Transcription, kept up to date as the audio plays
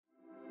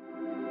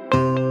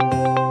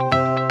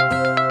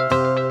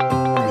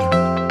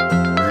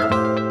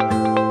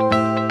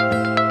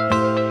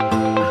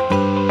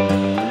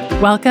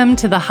Welcome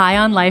to the High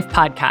on Life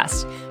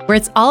podcast, where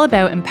it's all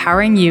about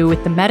empowering you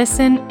with the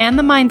medicine and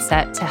the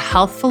mindset to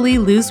healthfully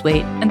lose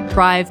weight and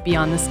thrive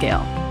beyond the scale.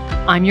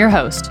 I'm your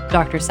host,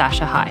 Dr.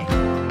 Sasha High.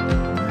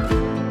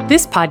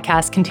 This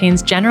podcast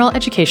contains general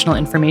educational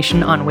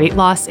information on weight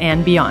loss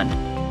and beyond.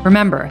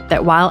 Remember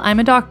that while I'm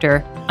a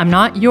doctor, I'm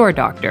not your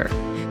doctor,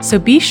 so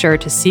be sure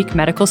to seek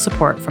medical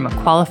support from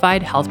a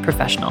qualified health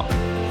professional.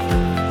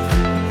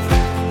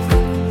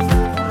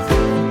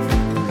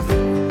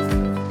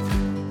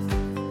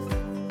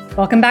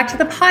 Welcome back to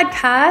the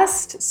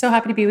podcast. So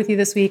happy to be with you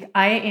this week.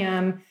 I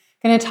am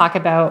going to talk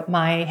about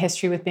my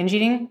history with binge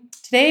eating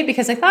today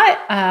because I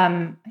thought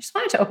I just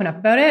wanted to open up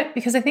about it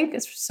because I think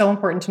it's so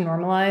important to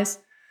normalize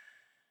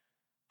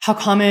how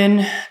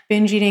common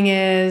binge eating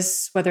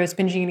is, whether it's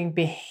binge eating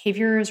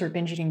behaviors or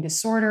binge eating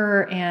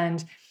disorder. And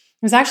it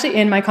was actually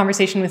in my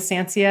conversation with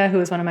Sancia, who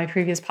was one of my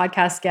previous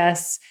podcast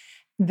guests,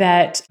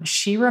 that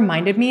she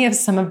reminded me of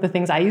some of the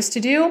things I used to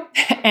do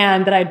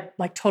and that I'd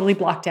like totally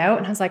blocked out.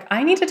 And I was like,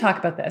 I need to talk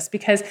about this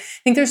because I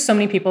think there's so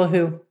many people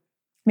who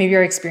maybe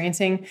are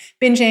experiencing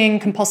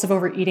binging, compulsive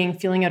overeating,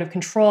 feeling out of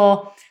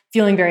control,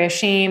 feeling very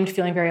ashamed,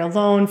 feeling very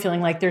alone, feeling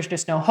like there's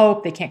just no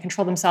hope, they can't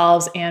control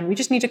themselves. And we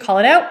just need to call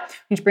it out.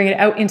 We need to bring it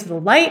out into the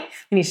light.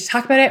 We need to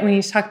talk about it. And we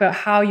need to talk about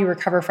how you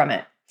recover from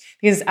it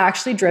because it's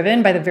actually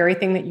driven by the very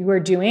thing that you are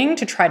doing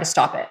to try to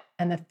stop it.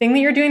 And the thing that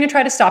you're doing to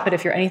try to stop it,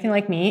 if you're anything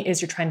like me,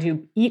 is you're trying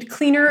to eat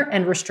cleaner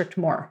and restrict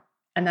more.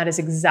 And that is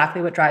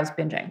exactly what drives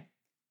binging.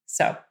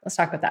 So let's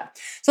talk about that.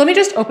 So let me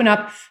just open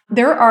up.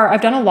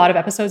 I've done a lot of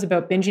episodes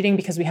about binge eating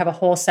because we have a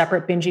whole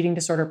separate binge eating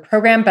disorder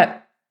program.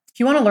 But if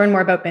you want to learn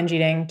more about binge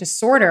eating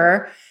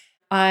disorder,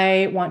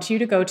 I want you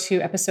to go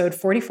to episode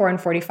 44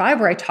 and 45,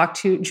 where I talked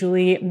to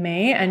Julie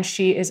May, and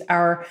she is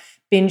our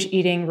binge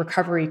eating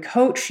recovery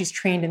coach. She's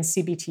trained in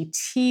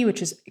CBTT,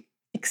 which is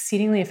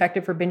exceedingly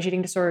effective for binge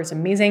eating disorder. It's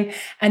amazing.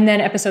 And then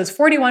episodes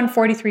 41,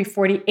 43,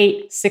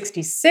 48,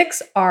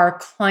 66 are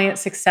client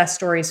success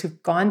stories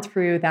who've gone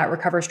through that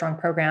Recover Strong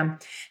program.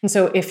 And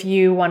so if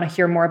you want to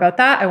hear more about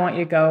that, I want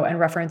you to go and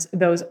reference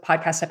those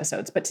podcast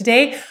episodes. But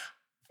today,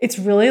 it's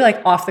really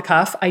like off the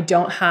cuff. I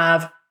don't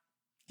have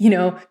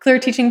clear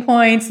teaching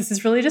points. This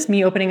is really just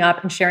me opening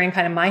up and sharing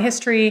kind of my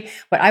history,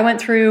 what I went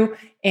through,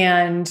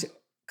 and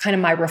kind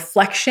of my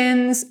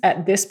reflections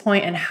at this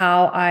point and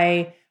how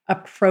I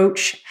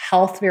approach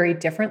health very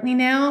differently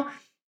now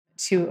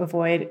to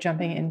avoid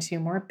jumping into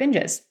more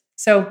binges.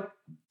 So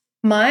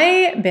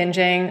my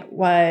binging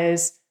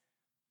was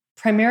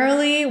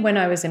primarily when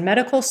I was in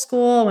medical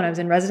school, when I was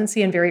in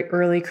residency and very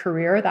early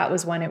career. That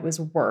was when it was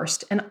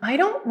worst. And I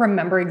don't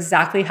remember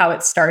exactly how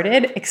it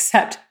started,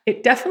 except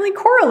it definitely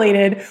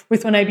correlated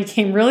with when I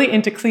became really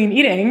into clean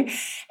eating.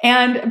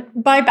 And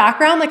by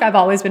background, I've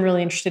always been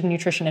really interested in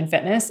nutrition and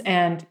fitness.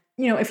 And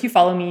if you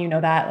follow me, you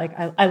know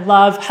that I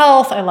love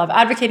health. I love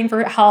advocating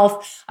for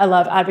health. I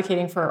love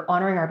advocating for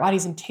honoring our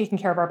bodies and taking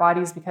care of our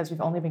bodies because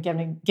we've only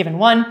been given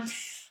one.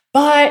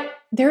 But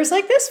there's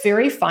this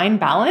very fine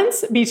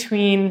balance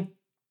between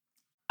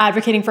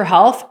advocating for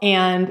health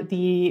and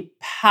the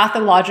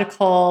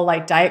pathological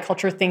diet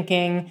culture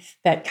thinking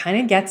that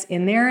kind of gets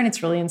in there, and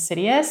it's really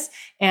insidious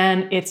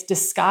and it's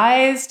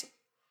disguised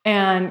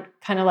and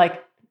kind of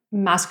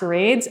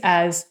masquerades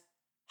as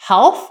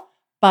health,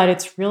 but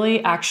it's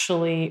really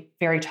actually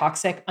very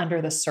toxic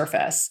under the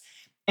surface.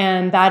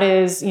 And that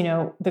is,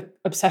 the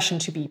obsession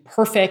to be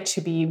perfect,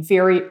 to be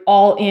very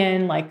all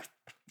in,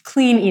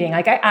 clean eating.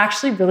 I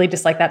actually really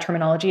dislike that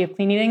terminology of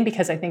clean eating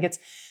because I think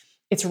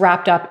it's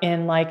wrapped up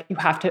in you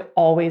have to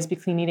always be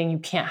clean eating. You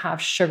can't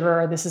have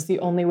sugar. This is the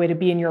only way to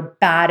be, and you're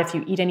bad if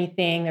you eat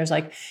anything. There's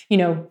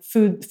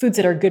foods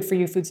that are good for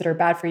you, foods that are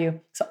bad for you.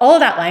 So all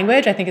of that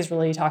language I think is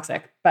really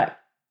toxic. But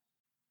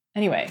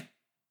anyway,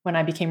 when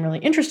I became really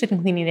interested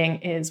in clean eating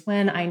is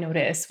when I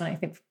noticed, when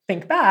I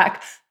think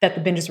back, that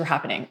the binges were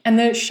happening. And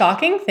the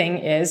shocking thing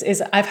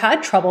is I've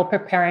had trouble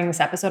preparing this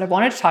episode. I've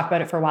wanted to talk about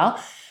it for a while,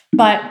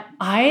 but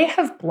I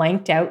have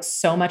blanked out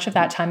so much of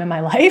that time in my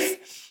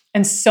life.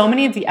 And so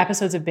many of the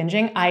episodes of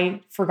binging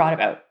I forgot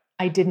about.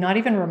 I did not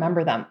even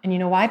remember them. And you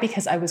know why?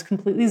 Because I was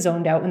completely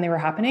zoned out when they were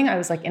happening. I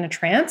was in a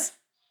trance,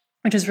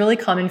 which is a really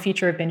common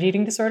feature of binge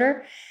eating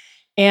disorder.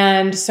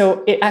 And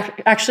so it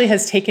actually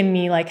has taken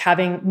me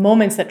having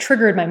moments that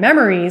triggered my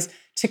memories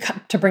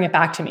to bring it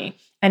back to me.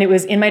 And it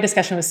was in my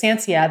discussion with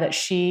Sancia that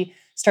she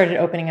started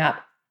opening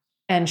up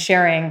and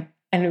sharing.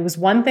 And it was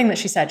one thing that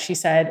she said. She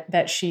said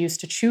that she used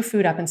to chew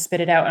food up and spit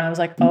it out. And I was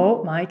like,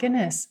 oh my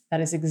goodness, that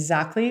is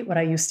exactly what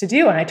I used to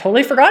do. And I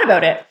totally forgot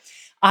about it.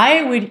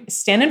 I would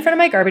stand in front of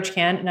my garbage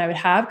can and I would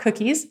have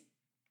cookies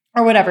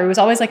or whatever. It was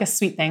always a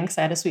sweet thing because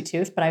I had a sweet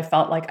tooth, but I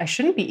felt like I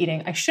shouldn't be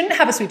eating. I shouldn't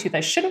have a sweet tooth. I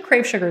shouldn't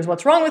crave sugars.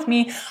 What's wrong with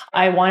me?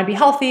 I want to be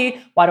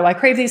healthy. Why do I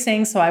crave these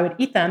things? So I would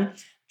eat them,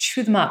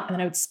 chew them up, and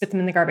then I would spit them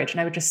in the garbage.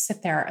 And I would just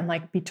sit there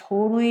and be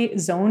totally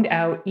zoned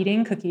out,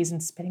 eating cookies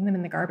and spitting them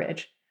in the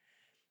garbage.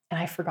 And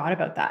I forgot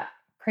about that.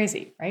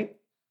 Crazy, right?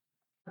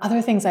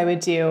 Other things I would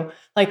do,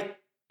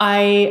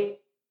 I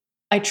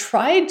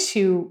tried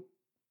to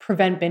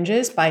prevent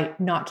binges by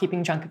not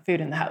keeping junk food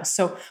in the house.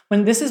 So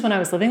when I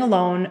was living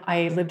alone,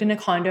 I lived in a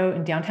condo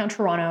in downtown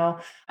Toronto.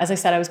 As I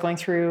said, I was going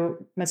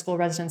through med school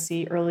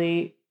residency,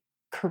 early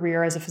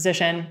career as a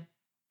physician,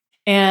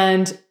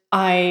 and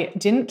I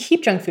didn't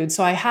keep junk food.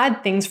 So I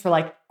had things for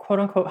like quote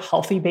unquote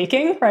healthy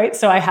baking, right?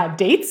 So I had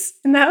dates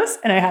in the house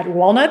and I had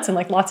walnuts and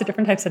like lots of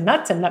different types of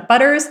nuts and nut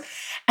butters.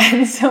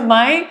 And so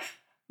my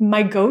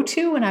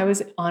go-to when I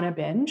was on a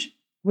binge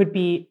would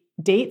be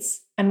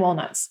dates and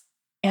walnuts.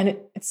 And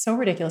it's so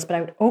ridiculous, but I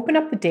would open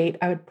up the date,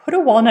 I would put a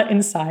walnut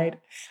inside,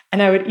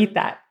 and I would eat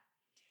that.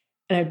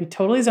 And I'd be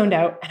totally zoned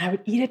out, and I would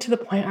eat it to the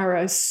point where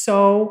I was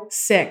so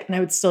sick, and I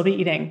would still be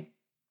eating.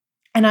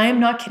 And I am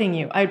not kidding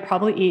you. I'd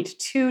probably eat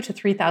 2,000 to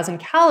 3,000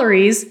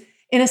 calories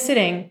in a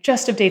sitting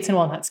just of dates and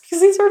walnuts, because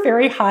these were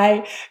very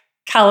high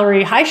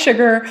calorie, high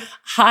sugar,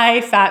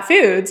 high fat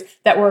foods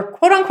that were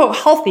quote unquote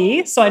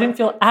healthy. So I didn't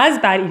feel as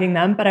bad eating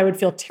them, but I would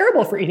feel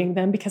terrible for eating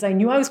them because I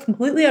knew I was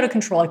completely out of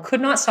control. I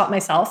could not stop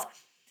myself.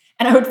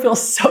 And I would feel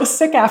so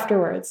sick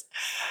afterwards,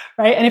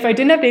 right? And if I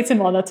didn't have dates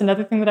and walnuts,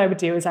 another thing that I would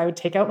do is I would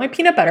take out my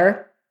peanut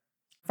butter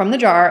from the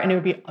jar, and it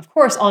would be, of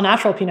course, all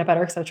natural peanut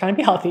butter because I was trying to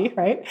be healthy,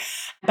 right?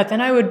 But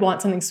then I would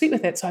want something sweet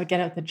with it, so I would get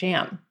out the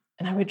jam,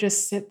 and I would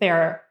just sit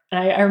there. And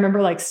I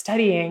remember like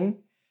studying,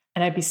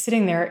 and I'd be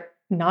sitting there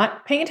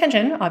not paying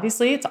attention.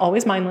 Obviously, it's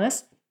always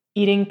mindless,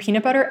 eating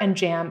peanut butter and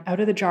jam out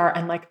of the jar,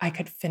 and like I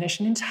could finish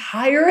an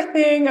entire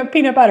thing of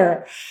peanut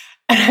butter.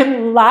 And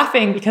I'm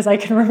laughing because I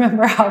can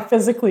remember how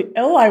physically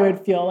ill I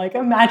would feel. Like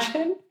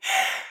imagine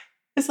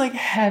this like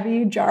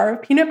heavy jar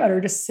of peanut butter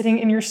just sitting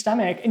in your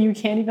stomach and you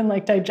can't even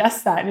like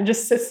digest that. And it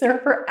just sits there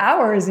for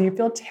hours and you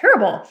feel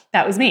terrible.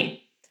 That was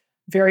me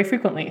very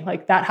frequently.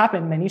 Like that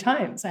happened many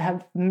times. I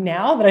have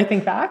now that I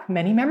think back,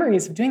 many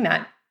memories of doing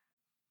that.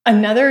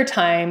 Another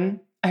time,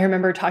 I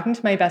remember talking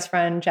to my best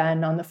friend,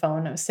 Jen, on the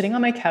phone. I was sitting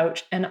on my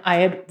couch and I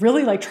had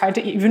really like tried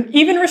to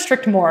even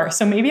restrict more.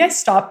 So maybe I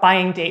stopped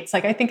buying dates.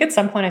 Like I think at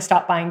some point I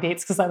stopped buying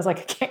dates because I was like,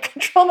 I can't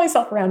control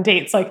myself around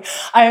dates. Like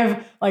I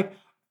have like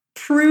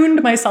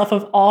pruned myself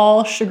of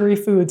all sugary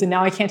foods and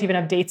now I can't even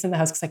have dates in the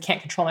house because I can't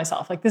control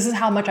myself. Like this is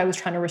how much I was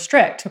trying to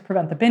restrict to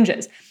prevent the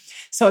binges.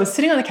 So I was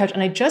sitting on the couch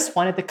and I just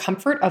wanted the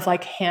comfort of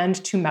like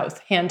hand to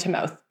mouth.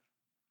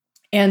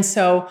 And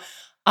so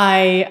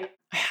I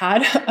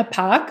had a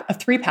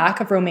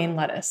 3-pack of romaine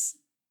lettuce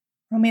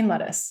in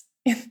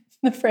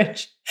the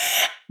fridge.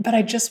 But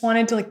I just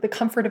wanted to like the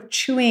comfort of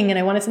chewing and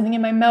I wanted something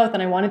in my mouth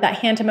and I wanted that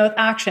hand to mouth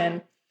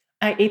action.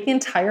 I ate the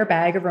entire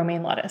bag of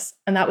romaine lettuce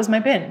and that was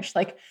my binge.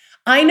 Like,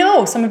 I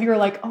know some of you are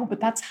like, oh, but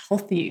that's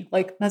healthy.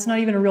 Like that's not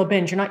even a real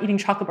binge. You're not eating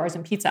chocolate bars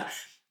and pizza.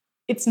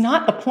 It's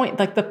not the point.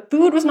 Like the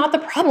food was not the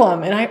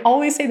problem. And I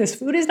always say this,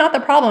 food is not the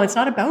problem. It's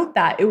not about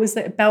that. It was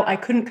about, I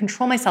couldn't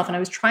control myself and I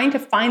was trying to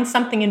find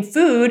something in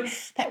food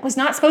that was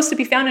not supposed to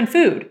be found in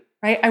food,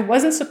 right? I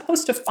wasn't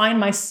supposed to find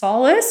my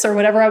solace or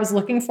whatever I was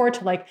looking for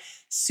to like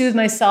soothe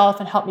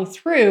myself and help me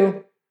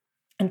through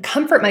and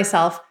comfort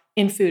myself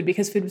in food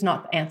because food was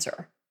not the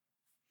answer,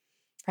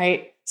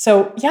 right?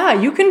 So yeah,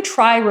 you can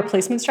try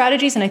replacement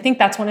strategies. And I think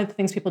that's one of the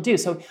things people do.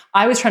 So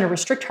I was trying to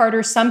restrict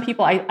harder. Some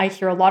people, I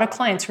hear a lot of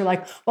clients who are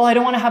like, well, I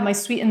don't want to have my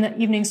sweet in the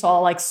evening. So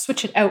I'll like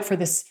switch it out for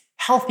this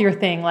healthier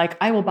thing. Like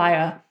I will buy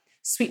a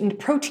sweetened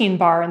protein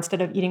bar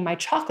instead of eating my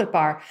chocolate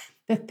bar.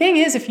 The thing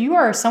is, if you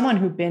are someone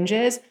who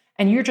binges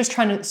and you're just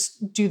trying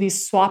to do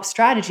these swap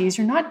strategies,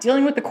 you're not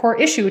dealing with the core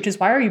issue, which is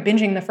why are you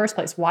binging in the first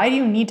place? Why do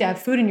you need to have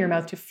food in your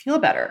mouth to feel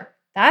better?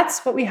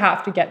 That's what we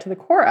have to get to the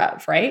core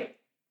of, right?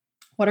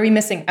 What are we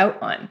missing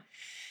out on?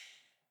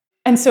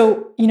 And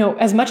so,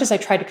 as much as I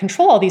try to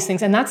control all these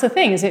things, and that's the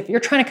thing, is if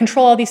you're trying to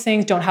control all these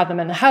things, don't have them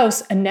in the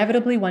house,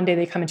 inevitably one day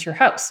they come into your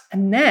house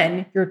and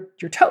then you're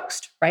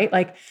toast, right?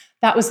 Like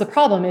that was the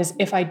problem is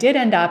if I did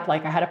end up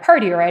like I had a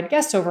party or I had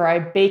guests over, I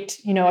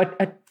baked,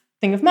 a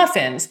thing of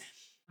muffins,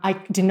 I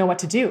didn't know what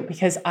to do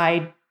because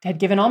I had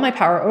given all my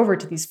power over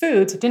to these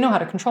foods. I didn't know how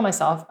to control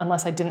myself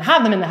unless I didn't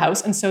have them in the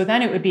house. And so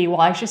then it would be,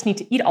 well, I just need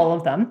to eat all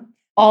of them,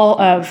 all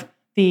of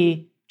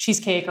the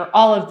cheesecake or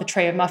all of the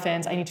tray of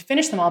muffins. I need to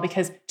finish them all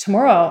because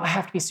tomorrow I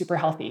have to be super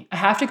healthy. I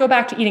have to go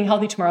back to eating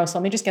healthy tomorrow. So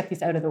let me just get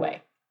these out of the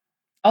way.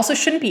 Also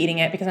shouldn't be eating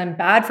it because I'm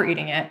bad for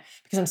eating it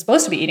because I'm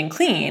supposed to be eating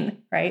clean,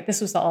 right? This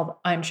was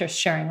all I'm just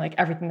sharing, like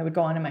everything that would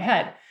go on in my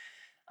head.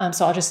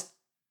 So I'll just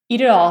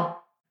eat it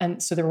all.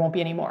 And so there won't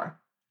be any more,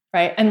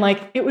 right? And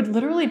like, it would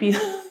literally be,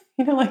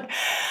 like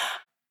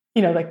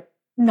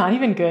not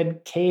even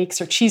good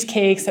cakes or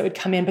cheesecakes that would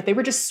come in, but they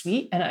were just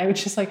sweet. And I would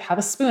just like have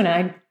a spoon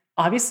and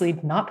obviously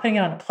not putting it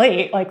on a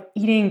plate, like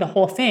eating the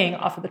whole thing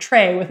off of the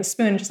tray with a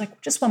spoon, just like,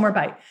 just one more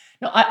bite.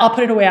 No, I'll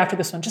put it away after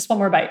this one. Just one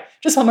more bite.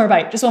 Just one more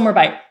bite. Just one more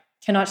bite.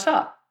 Cannot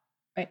stop,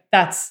 right?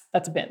 That's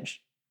a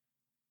binge.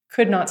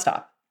 Could not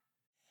stop.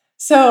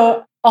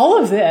 So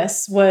all of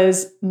this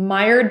was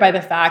mired by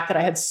the fact that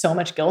I had so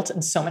much guilt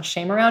and so much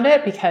shame around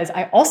it because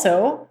I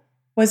also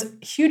was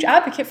a huge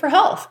advocate for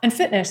health and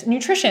fitness and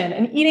nutrition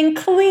and eating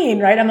clean,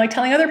 right? I'm like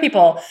telling other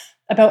people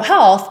about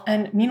health.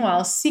 And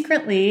meanwhile,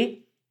 secretly,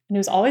 and it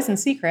was always in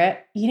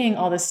secret, eating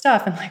all this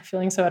stuff and like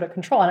feeling so out of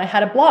control. And I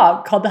had a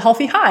blog called The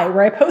Healthy High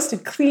where I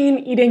posted clean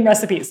eating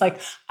recipes.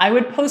 Like I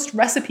would post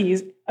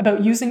recipes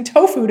about using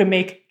tofu to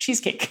make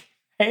cheesecake,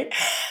 right?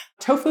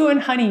 Tofu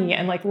and honey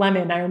and like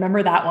lemon. I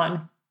remember that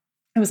one.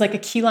 It was like a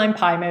key lime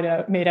pie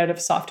made out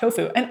of soft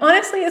tofu. And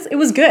honestly, it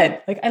was good.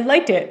 Like I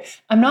liked it.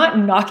 I'm not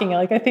knocking it.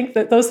 Like I think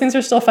that those things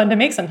are still fun to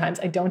make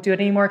sometimes. I don't do it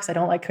anymore because I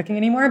don't like cooking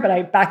anymore, but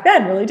I back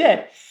then really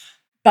did.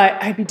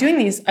 But I'd be doing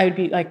these, I would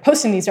be like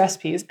posting these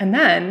recipes and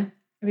then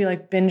I'd be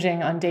like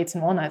binging on dates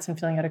and walnuts and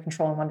feeling out of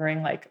control and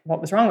wondering like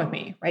what was wrong with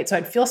me, right? So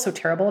I'd feel so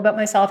terrible about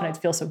myself and I'd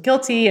feel so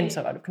guilty and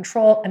so out of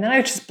control. And then I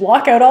would just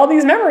block out all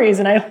these memories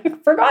and I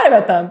like forgot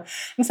about them.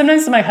 And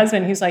sometimes to my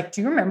husband, he's like,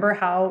 do you remember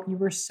how you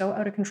were so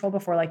out of control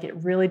before? Like it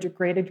really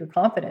degraded your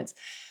confidence.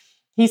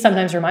 He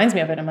sometimes reminds me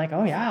of it. I'm like,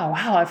 oh yeah,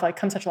 wow, I've like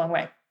come such a long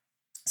way.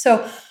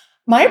 So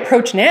my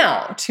approach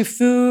now to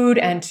food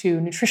and to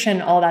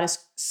nutrition, all that is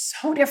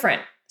so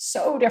different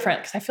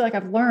because I feel like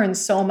I've learned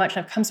so much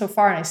and I've come so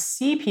far and I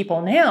see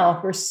people now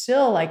who are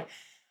still like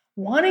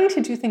wanting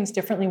to do things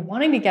differently,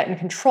 wanting to get in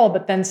control,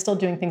 but then still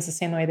doing things the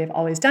same way they've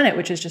always done it,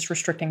 which is just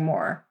restricting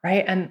more,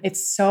 right? And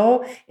it's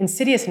so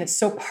insidious and it's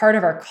so part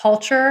of our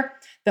culture,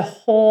 the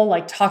whole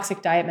like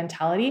toxic diet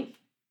mentality.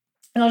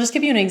 And I'll just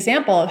give you an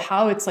example of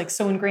how it's like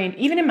so ingrained,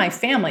 even in my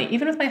family,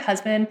 even with my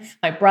husband,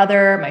 my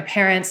brother, my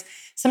parents.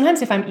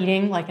 Sometimes if I'm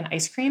eating like an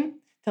ice cream,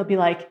 they'll be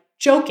like,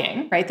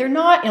 joking, right? They're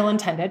not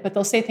ill-intended, but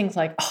they'll say things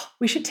like, oh,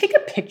 we should take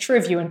a picture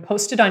of you and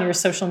post it on your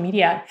social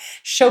media,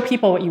 show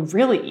people what you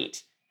really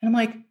eat. And I'm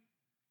like,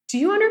 do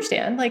you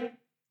understand? Like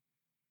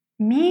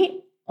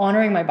me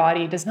honoring my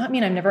body does not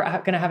mean I'm never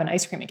going to have an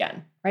ice cream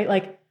again, right?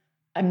 Like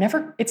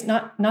it's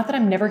not that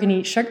I'm never going to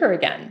eat sugar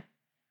again.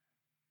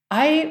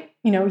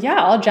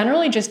 I'll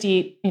generally just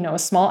eat, a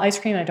small ice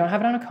cream and I don't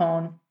have it on a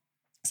cone.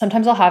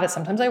 Sometimes I'll have it,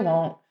 sometimes I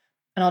won't.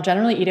 And I'll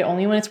generally eat it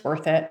only when it's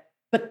worth it.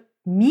 But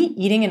me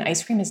eating an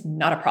ice cream is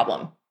not a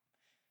problem.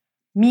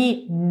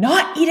 Me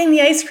not eating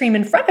the ice cream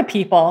in front of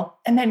people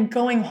and then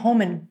going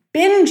home and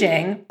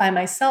binging by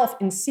myself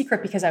in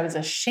secret because I was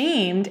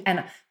ashamed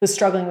and was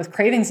struggling with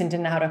cravings and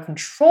didn't know how to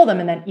control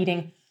them and then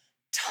eating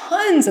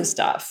tons of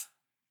stuff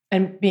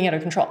and being out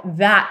of control.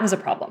 That was a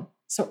problem.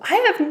 So I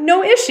have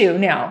no issue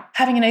now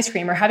having an ice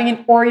cream or having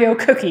an Oreo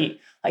cookie.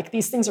 Like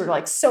these things are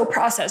like so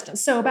processed and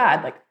so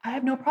bad. Like I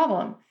have no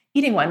problem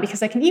eating one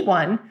because I can eat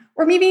one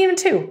or maybe even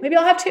two. Maybe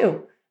I'll have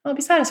two. I'll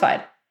be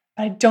satisfied.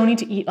 But I don't need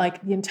to eat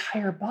like the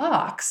entire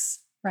box,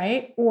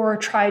 right? Or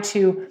try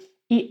to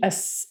eat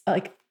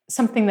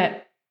something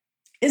that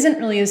isn't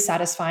really as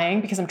satisfying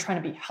because I'm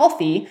trying to be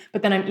healthy,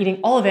 but then I'm eating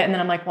all of it. And then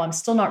I'm like, well, I'm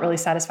still not really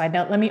satisfied.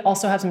 Now, let me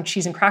also have some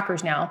cheese and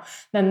crackers now.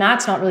 Then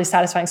that's not really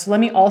satisfying. So let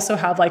me also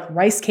have like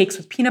rice cakes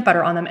with peanut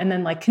butter on them and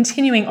then like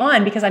continuing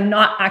on because I'm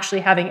not actually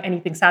having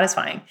anything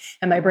satisfying.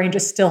 And my brain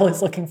just still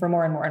is looking for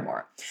more and more and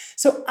more.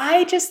 So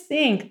I just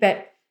think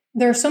that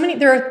there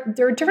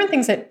are different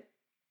things that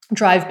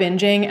drive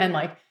binging.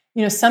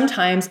 And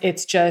sometimes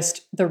it's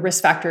just the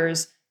risk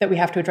factors that we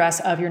have to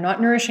address of you're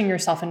not nourishing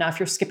yourself enough,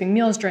 you're skipping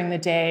meals during the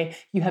day,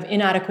 you have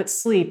inadequate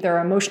sleep, there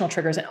are emotional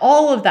triggers, and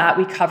all of that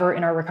we cover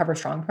in our Recover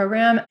Strong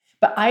program.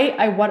 But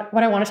what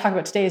I want to talk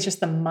about today is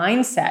just the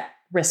mindset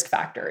risk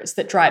factors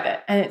that drive it.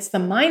 And it's the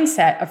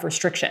mindset of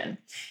restriction.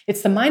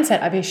 It's the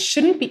mindset of I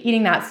shouldn't be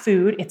eating that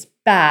food, it's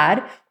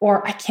bad,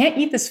 or I can't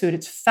eat this food,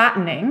 it's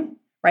fattening,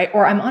 right?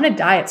 Or I'm on a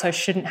diet, so I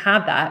shouldn't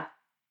have that.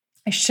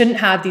 I shouldn't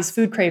have these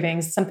food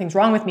cravings. Something's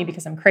wrong with me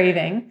because I'm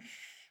craving,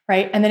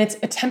 right? And then it's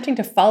attempting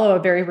to follow a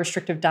very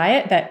restrictive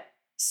diet that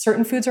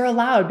certain foods are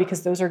allowed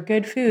because those are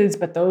good foods,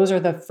 but those are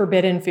the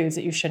forbidden foods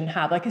that you shouldn't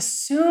have. Like as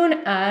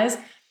soon as,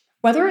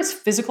 whether it's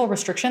physical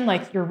restriction,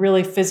 like you're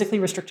really physically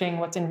restricting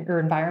what's in your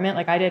environment,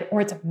 like I did,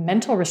 or it's a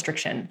mental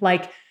restriction,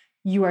 like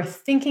you are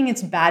thinking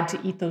it's bad to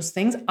eat those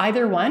things,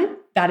 either one,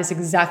 that is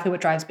exactly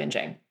what drives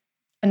binging.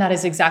 And that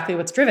is exactly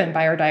what's driven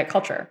by our diet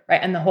culture,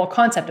 right? And the whole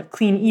concept of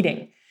clean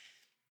eating.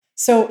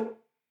 So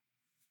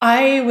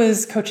I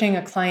was coaching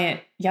a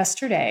client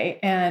yesterday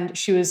and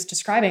she was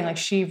describing like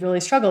she really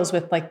struggles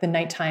with like the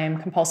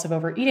nighttime compulsive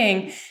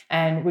overeating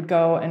and would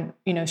go and,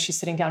 she's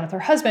sitting down with her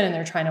husband and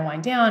they're trying to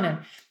wind down and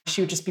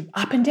she would just be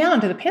up and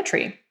down to the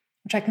pantry,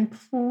 which I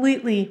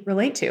completely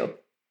relate to.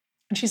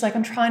 And she's like,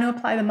 I'm trying to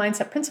apply the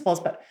mindset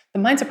principles, but the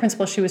mindset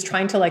principles she was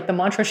trying to the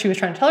mantra she was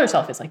trying to tell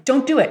herself is like,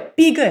 don't do it.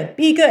 Be good,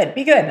 be good,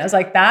 be good. And I was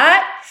like,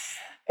 that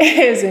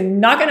is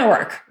not going to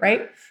work,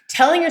 right?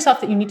 Telling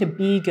yourself that you need to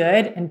be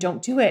good and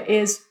don't do it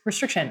is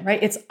restriction,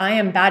 right? It's I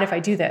am bad if I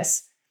do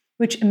this,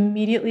 which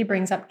immediately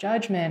brings up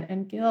judgment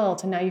and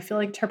guilt. And now you feel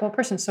like a terrible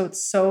person. So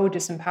it's so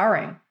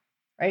disempowering,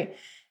 right?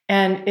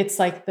 And it's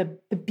like the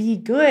be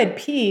good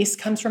piece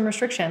comes from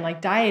restriction.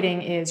 Like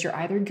dieting is you're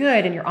either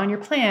good and you're on your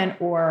plan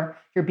or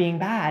you're being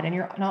bad and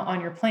you're not on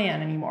your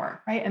plan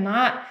anymore, right? And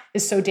that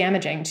is so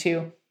damaging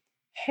to,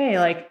 hey,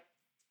 like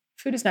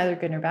food is neither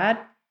good nor bad.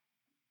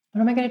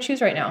 What am I going to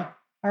choose right now?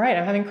 All right,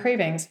 I'm having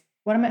cravings.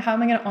 How am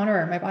I going to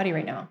honor my body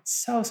right now?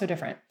 So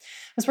different.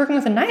 I was working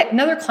with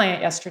another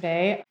client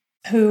yesterday.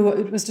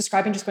 who was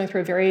describing just going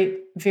through a very,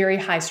 very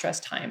high stress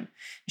time.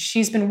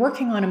 She's been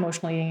working on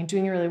emotional eating and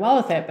doing really well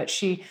with it, but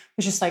she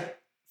was just like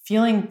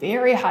feeling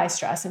very high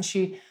stress. And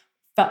she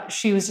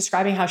was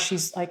describing how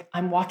she's like,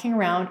 I'm walking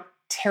around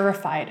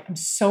terrified. I'm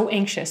so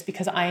anxious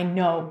because I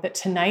know that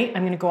tonight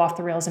I'm going to go off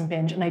the rails and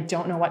binge and I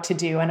don't know what to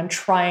do. And I'm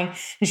trying.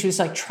 And she was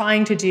like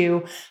trying to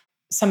do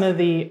some of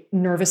the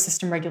nervous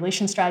system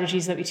regulation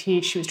strategies that we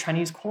teach. She was trying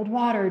to use cold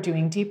water,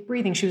 doing deep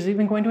breathing. She was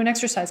even going to an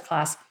exercise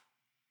class.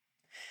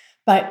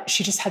 But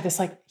she just had this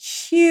like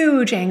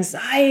huge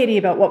anxiety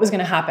about what was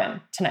going to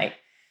happen tonight.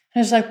 And I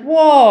was like,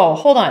 whoa,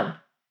 hold on.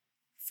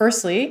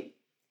 Firstly,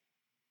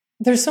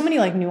 there's so many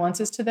like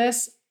nuances to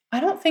this. I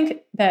don't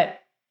think that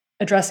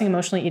addressing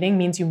emotionally eating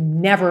means you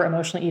never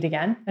emotionally eat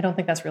again. I don't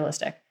think that's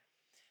realistic.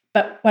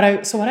 But what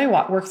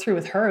I worked through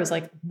with her was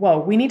like, whoa,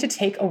 we need to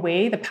take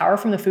away the power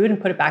from the food and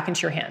put it back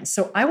into your hands.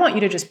 So I want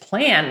you to just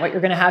plan what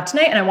you're going to have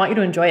tonight and I want you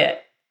to enjoy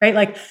it, right?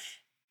 Like,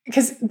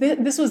 because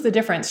this was the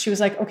difference. She was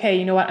like, okay,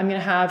 you know what? I'm going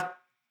to have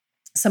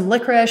some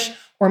licorice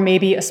or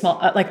maybe a small,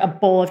 like a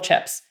bowl of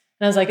chips.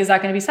 And I was like, is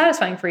that going to be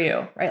satisfying for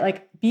you? Right?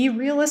 Like be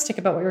realistic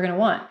about what you're going to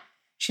want.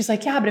 She's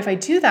like, yeah, but if I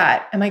do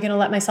that, am I going to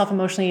let myself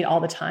emotionally eat all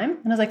the time?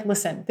 And I was like,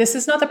 listen, this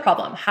is not the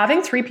problem.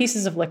 Having 3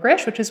 pieces of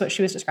licorice, which is what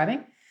she was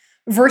describing,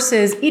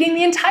 versus eating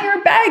the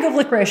entire bag of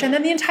licorice and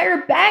then the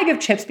entire bag of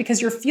chips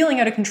because you're feeling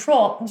out of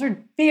control. Those are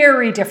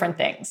very different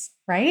things,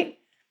 right?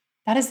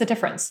 That is the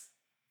difference.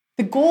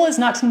 The goal is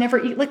not to never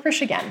eat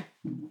licorice again.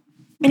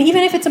 And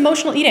even if it's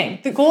emotional eating,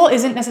 the goal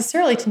isn't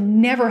necessarily to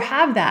never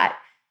have that,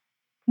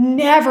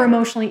 never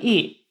emotionally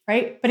eat,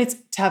 right? But it's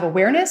to have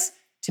awareness,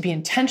 to be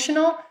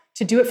intentional,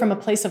 to do it from a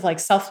place of like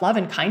self-love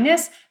and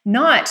kindness,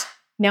 not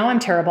now I'm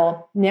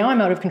terrible, now I'm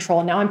out of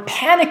control, now I'm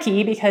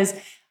panicky because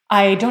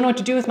I don't know what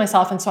to do with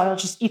myself and so I'll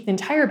just eat the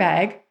entire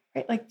bag,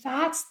 right? Like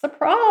that's the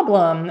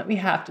problem that we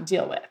have to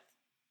deal with,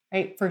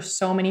 right? For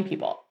so many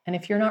people. And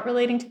if you're not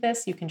relating to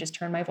this, you can just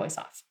turn my voice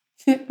off.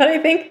 But I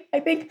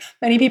think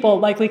many people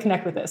likely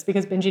connect with this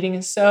because binge eating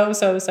is so,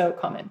 so, so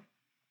common.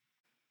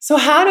 So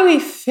how do we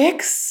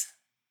fix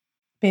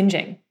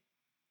binging?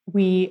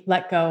 We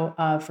let go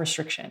of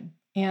restriction.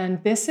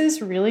 And this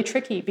is really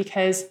tricky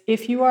because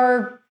if you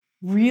are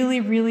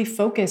really, really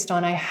focused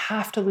on, I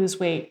have to lose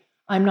weight,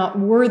 I'm not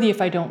worthy if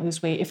I don't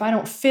lose weight, if I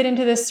don't fit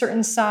into this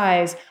certain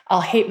size,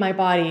 I'll hate my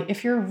body.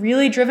 If you're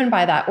really driven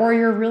by that, or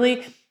you're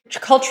really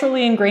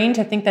culturally ingrained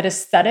to think that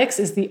aesthetics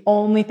is the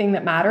only thing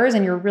that matters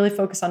and you're really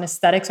focused on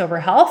aesthetics over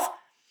health,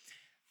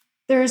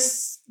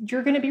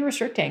 you're going to be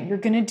restricting. You're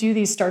going to do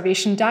these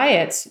starvation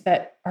diets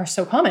that are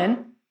so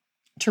common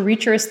to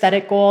reach your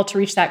aesthetic goal, to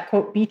reach that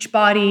quote beach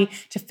body,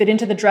 to fit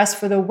into the dress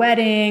for the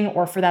wedding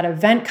or for that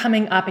event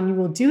coming up. And you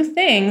will do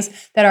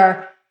things that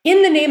are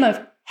in the name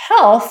of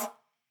health,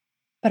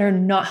 but are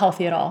not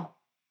healthy at all.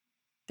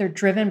 They're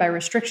driven by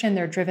restriction.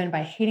 They're driven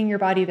by hating your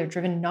body. They're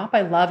driven not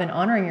by love and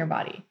honoring your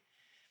body.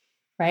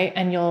 Right?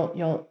 And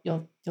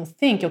you'll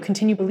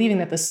continue believing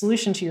that the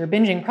solution to your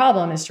binging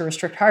problem is to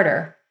restrict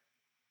harder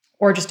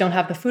or just don't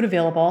have the food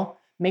available.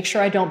 Make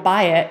sure I don't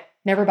buy it,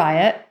 never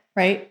buy it,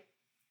 right?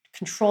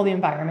 Control the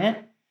environment,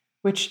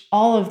 which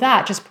all of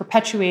that just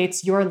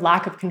perpetuates your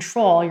lack of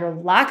control, your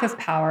lack of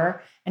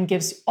power, and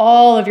gives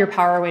all of your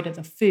power away to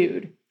the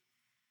food.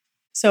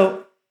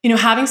 So,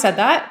 having said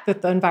that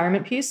the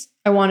environment piece,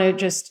 I want to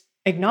just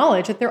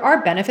acknowledge that there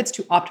are benefits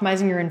to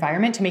optimizing your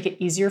environment to make it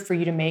easier for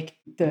you to make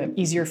the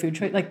easier food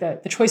choice, like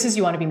the choices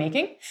you want to be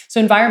making. So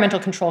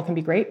environmental control can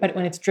be great, but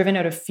when it's driven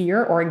out of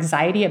fear or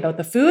anxiety about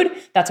the food,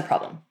 that's a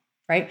problem,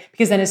 right?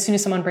 Because then as soon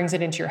as someone brings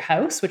it into your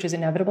house, which is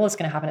inevitable, it's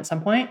going to happen at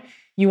some point,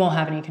 you won't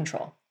have any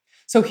control.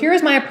 So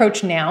here's my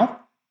approach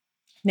now.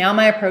 Now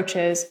my approach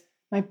is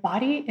my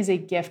body is a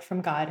gift from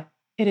God.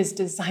 It is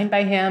designed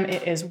by him.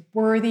 It is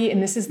worthy.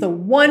 And this is the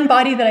one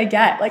body that I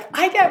get. Like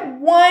I get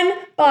one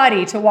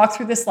body to walk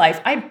through this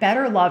life. I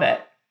better love it.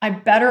 I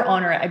better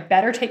honor it. I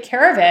better take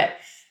care of it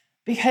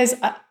because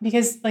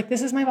like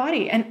this is my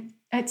body. And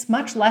it's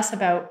much less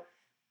about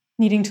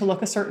needing to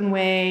look a certain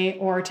way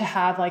or to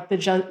have like the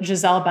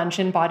Gisele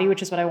Bündchen body,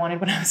 which is what I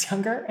wanted when I was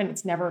younger. And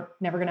it's never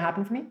going to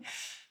happen for me.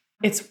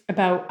 It's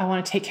about, I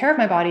want to take care of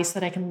my body so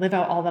that I can live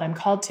out all that I'm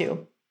called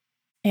to.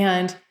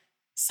 And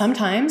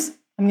sometimes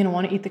I'm going to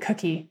want to eat the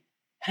cookie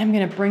and I'm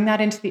going to bring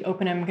that into the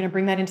open. I'm going to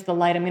bring that into the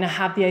light. I'm going to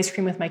have the ice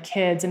cream with my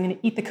kids. I'm going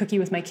to eat the cookie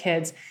with my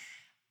kids.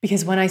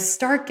 Because when I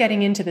start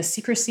getting into the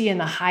secrecy and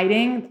the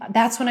hiding,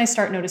 that's when I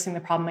start noticing the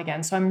problem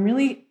again. So I'm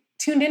really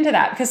tuned into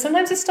that because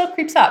sometimes it still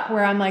creeps up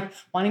where I'm like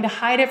wanting to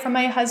hide it from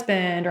my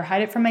husband or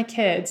hide it from my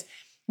kids.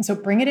 And so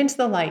bring it into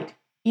the light.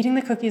 Eating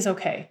the cookie is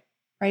okay,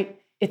 right?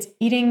 It's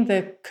eating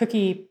the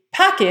cookie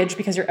package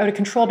because you're out of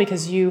control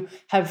because you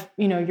have,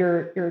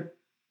 you're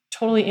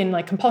totally in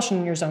like compulsion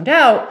and you're zoned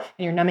out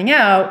and you're numbing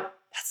out.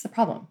 That's the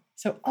problem.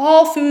 So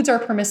all foods are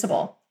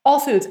permissible, all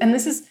foods. And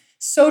this is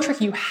so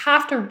tricky. You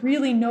have to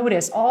really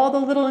notice all the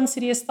little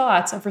insidious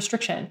thoughts of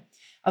restriction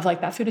of like,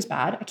 that food is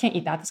bad. I can't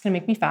eat that. That's going to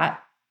make me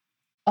fat.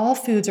 All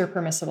foods are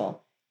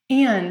permissible.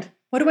 And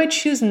what do I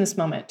choose in this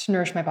moment to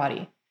nourish my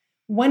body?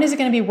 when is it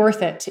going to be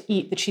worth it to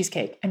eat the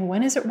cheesecake? And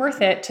when is it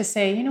worth it to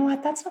say, you know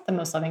what, that's not the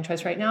most loving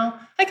choice right now.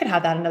 I could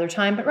have that another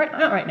time, but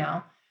not right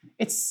now.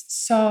 It's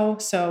so,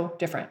 so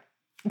different.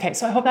 Okay,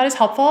 so I hope that is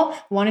helpful. I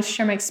wanted to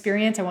share my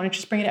experience. I wanted to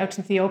just bring it out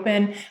into the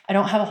open. I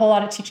don't have a whole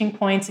lot of teaching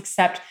points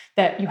except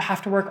that you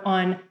have to work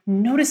on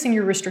noticing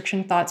your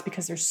restriction thoughts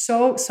because they're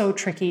so, so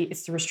tricky.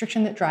 It's the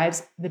restriction that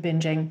drives the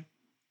binging.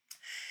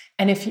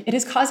 And if it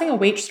is causing a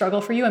weight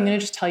struggle for you, I'm going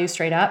to just tell you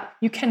straight up,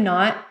 you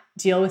cannot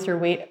deal with your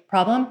weight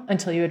problem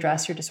until you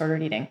address your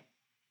disordered eating.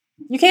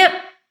 You can't.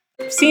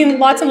 I've seen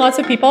lots and lots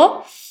of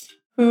people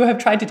who have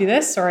tried to do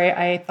this. Sorry,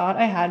 I thought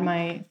I had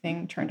my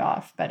thing turned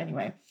off, but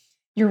anyway.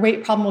 Your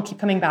weight problem will keep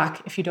coming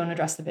back if you don't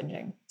address the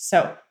binging.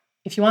 So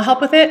if you want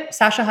help with it,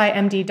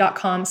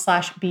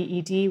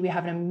 sashahighmd.com/BED. We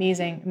have an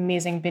amazing,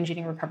 amazing binge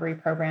eating recovery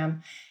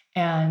program.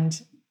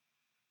 And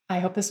I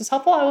hope this was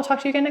helpful. I will talk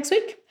to you again next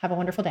week. Have a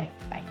wonderful day.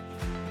 Bye.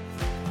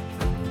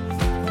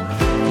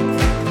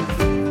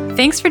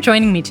 Thanks for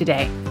joining me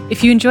today.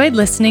 If you enjoyed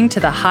listening to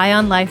the High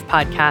on Life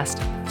podcast,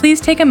 please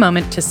take a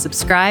moment to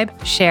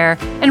subscribe, share,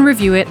 and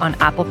review it on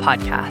Apple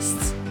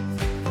Podcasts.